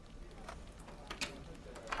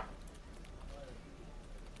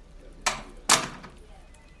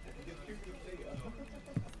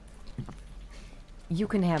You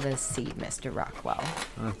can have a seat, Mr. Rockwell.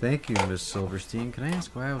 Thank you, Miss Silverstein. Can I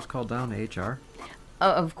ask why I was called down to HR?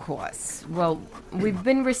 Of course. Well, we've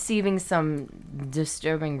been receiving some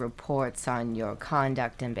disturbing reports on your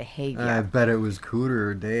conduct and behavior. I bet it was Cooter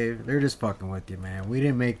or Dave. They're just fucking with you, man. We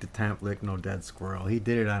didn't make the temp lick no dead squirrel. He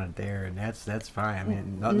did it on a dare, and that's fine. I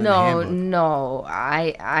mean, nothing in the handbook. No.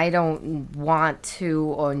 I don't want to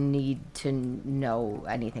or need to know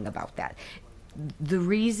anything about that. The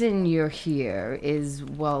reason you're here is,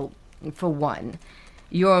 well, for one,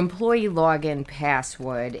 your employee login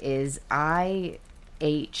password is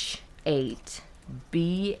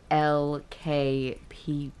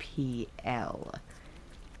IH8BLKPPL.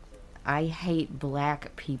 I hate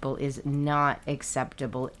black people is not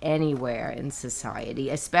acceptable anywhere in society,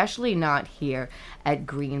 especially not here at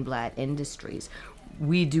Greenblatt Industries.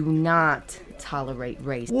 We do not tolerate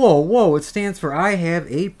race. Whoa, it stands for I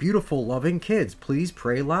have 8 beautiful, loving kids. Please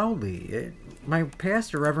pray loudly. My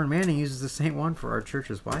pastor, Reverend Manning, uses the same one for our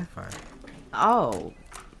church's Wi-Fi. Oh,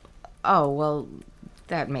 well,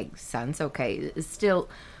 that makes sense. Okay, still,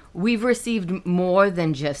 we've received more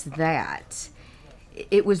than just that.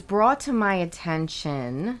 It was brought to my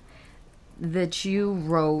attention that you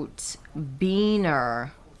wrote Beaner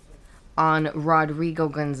on Rodrigo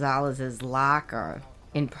Gonzalez's locker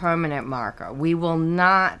in permanent marker. We will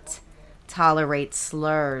not tolerate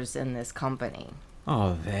slurs in this company.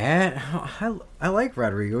 Oh, that? I like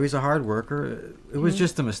Rodrigo. He's a hard worker. It was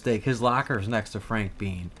just a mistake. His locker is next to Frank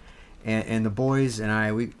Bean. And the boys and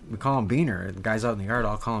I, we call him Beaner. The guys out in the yard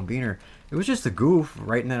all call him Beaner. It was just a goof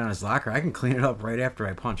writing that on his locker. I can clean it up right after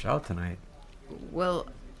I punch out tonight. Well,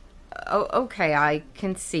 okay, I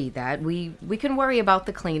can see that. We can worry about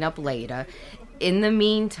the cleanup later. In the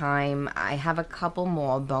meantime, I have a couple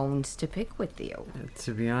more bones to pick with you.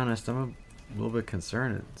 To be honest, I'm a little bit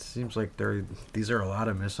concerned. It seems like these are a lot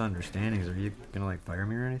of misunderstandings. Are you going to, fire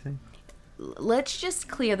me or anything? Let's just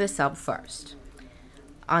clear this up first.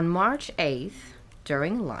 On March 8th,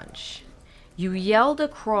 during lunch, you yelled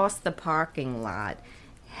across the parking lot,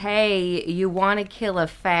 "Hey, you want to kill a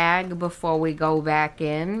fag before we go back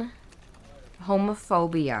in?"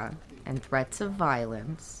 Homophobia and threats of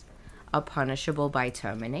violence are punishable by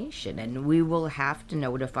termination, and we will have to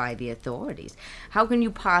notify the authorities. How can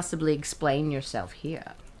you possibly explain yourself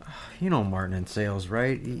here? You know Martin in sales,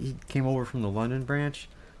 right? He came over from the London branch.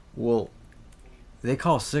 Well, they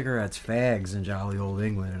call cigarettes fags in jolly old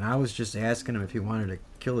England, and I was just asking him if he wanted to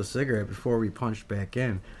kill a cigarette before we punched back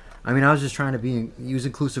in. I mean, I was just trying to use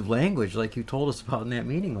inclusive language like you told us about in that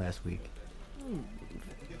meeting last week.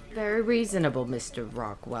 Very reasonable, Mr.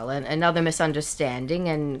 Rockwell. And another misunderstanding,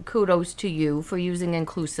 and kudos to you for using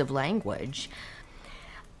inclusive language.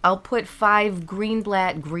 I'll put 5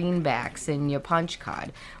 Greenblatt greenbacks in your punch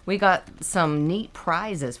card. We got some neat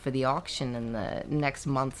prizes for the auction in the next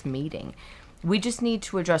month's meeting. We just need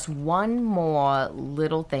to address one more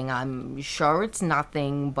little thing. I'm sure it's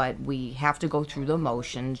nothing, but we have to go through the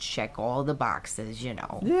motions, check all the boxes, you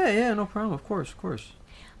know. Yeah, no problem. Of course.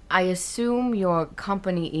 I assume your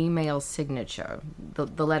company email signature,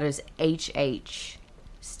 the letters HH,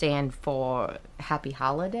 stand for Happy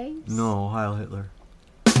Holidays? No, Heil Hitler.